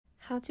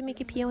How to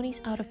make a peonies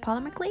out of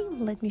polymer clay?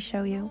 Let me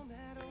show you.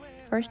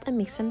 First, I'm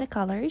mixing the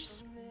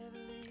colors.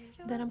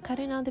 Then I'm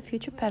cutting out the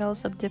future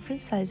petals of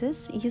different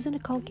sizes. Using a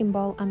caulking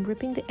ball, I'm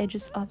ripping the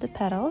edges of the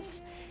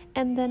petals,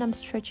 and then I'm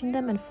stretching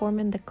them and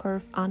forming the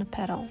curve on a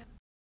petal.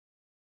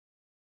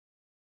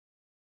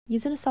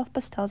 Using a soft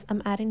pastels,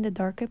 I'm adding the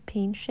darker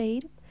pink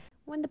shade.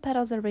 When the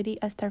petals are ready,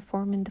 I start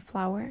forming the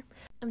flower.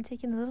 I'm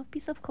taking a little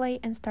piece of clay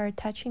and start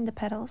attaching the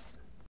petals.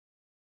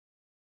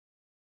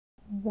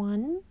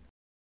 1,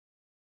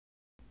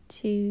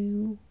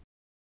 2,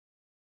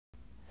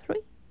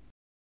 3.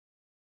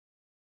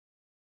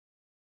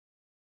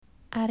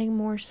 Adding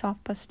more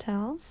soft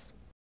pastels.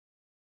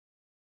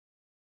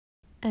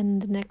 And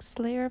the next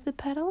layer of the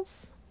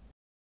petals.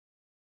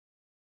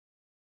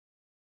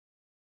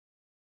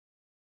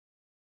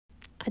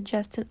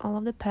 Adjusting all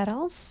of the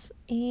petals,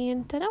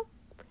 and ta-da!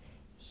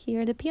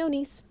 Here are the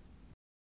peonies.